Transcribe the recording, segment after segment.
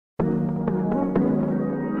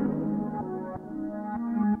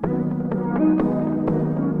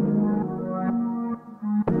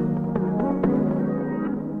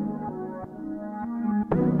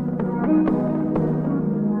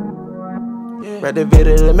Ride the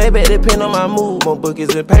video, maybe depend on my mood. More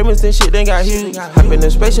bookings and payments and shit, then got huge. Hop in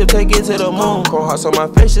the spaceship, take it to the moon. Cold hearts on my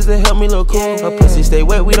face just to help me look cool. Her pussy stay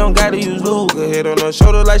wet, we don't gotta use lube. Good head on her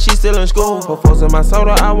shoulder like she still in school. Proposing my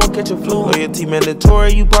soda, I won't catch a flu. Loyalty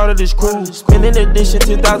mandatory, you part of this crew. Spending addition,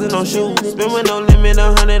 10,000 on shoes. Spend with no limit,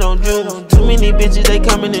 100 on jewels. Too many bitches, they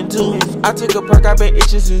coming in twos. I took a perk, I been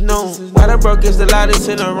itching since noon. Why the broke is the loudest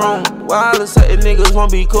in the room? Why all of a sudden niggas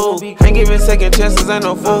won't be cool? Ain't giving second chances, ain't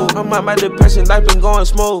no fool. I'm out my depression, life been going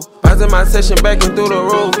smooth. Buzzing my session back and through the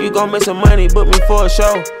roof. You gon' make some money, book me for a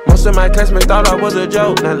show. Most of my classmates thought I was a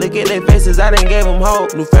joke. Now look at their faces, I done gave them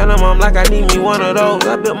hope. New phantom, I'm like I need me one of those.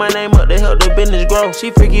 I built my name up to help the business grow.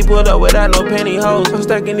 She freaky pulled up without no pantyhose. I'm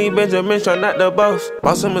stacking these Benjamins, try not the boss.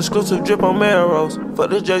 Bought some exclusive drip on Melrose. Fuck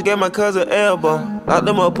this judge, gave my cousin elbow. Locked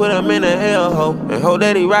them up, put them in a hellhole. And hope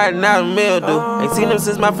that he riding out in mildew. Ain't seen him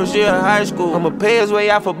since my first year of high school. I'ma pay his way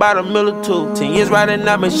out for about $1 million or $2. 10 years riding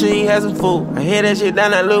out, make sure he has some food. I hear that shit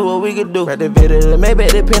down, I look what we could do. Ride the video, maybe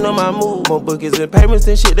depend on my mood. More bookings and payments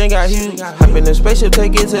and shit, then got huge. Hop in the spaceship,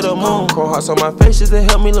 take it to the moon. Cold hearts on my face just to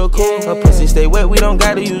help me look cool. Her pussy stay wet, we don't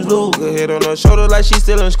gotta use lube. Good head on her shoulder like she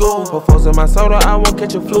still in school. Proposing my soda, I won't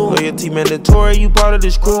catch a flu. Loyalty mandatory, you part of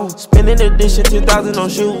this crew. Spending addition, 10,000 on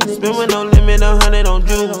shoes. Spend with no limit, 100 on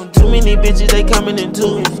jewels. Too many bitches, they coming in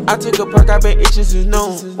twos. I took a perk, I been itching since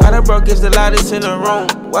noon. Why the broke is the loudest in the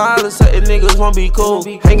room? Why all of a sudden niggas won't be cool?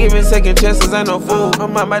 Ain't giving second chances, ain't no fool.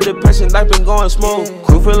 I'm out my depression, life been going smooth.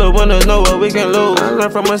 Crew full of winners, know what we can lose. I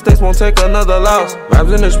learned from mistakes, won't take another loss.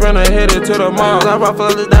 Vibes in the sprinter, headed to the mall. I rock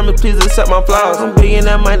for the diamonds, please accept my flaws. I'm being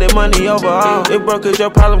that money overall. If broke is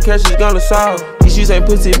your problem, cash is gonna solve. Issues ain't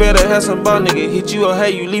pussy, better have some ball, nigga. Hit you or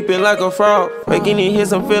hey, you leaping like a frog. Making it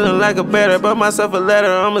hits, I'm feeling like a better. Bought myself a letter,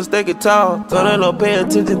 I'ma stake it tall. Don't pay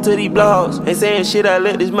attention to these blogs. Ain't saying shit, I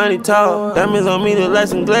let this money talk. Diamonds on me, look like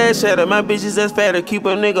some glass shatter. My bitches that's fatter, keep a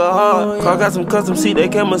nigga hard. Car got some custom seat, they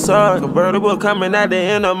can massage. Convertible coming out the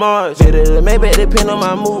end of March. Maybe depend on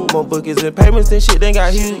my mood. More bookings and payments and shit, then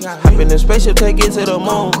got huge. Hop in the spaceship, take it to the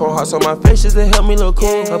moon. Cold hearts on my face just to help me look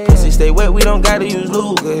cool. Her pussy stay wet, we don't gotta use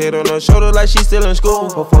lube. Good head on her shoulder like she still in school.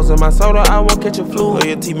 Proposing my soda, I won't catch a flu.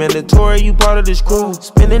 Loyalty mandatory, you part of this crew.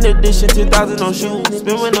 Spending addition, 10,000 on shoes.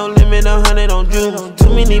 Spend with no limit, 100 on jewels. Too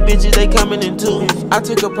many bitches, they coming in twos. I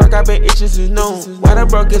took a perk, I been itching since noon. Why the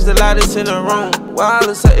broke is the loudest in the room? Why all of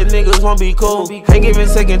a sudden niggas won't be cool? Ain't giving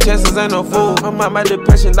second chances, ain't no fool. I'm out my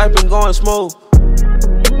depression, life been going smooth.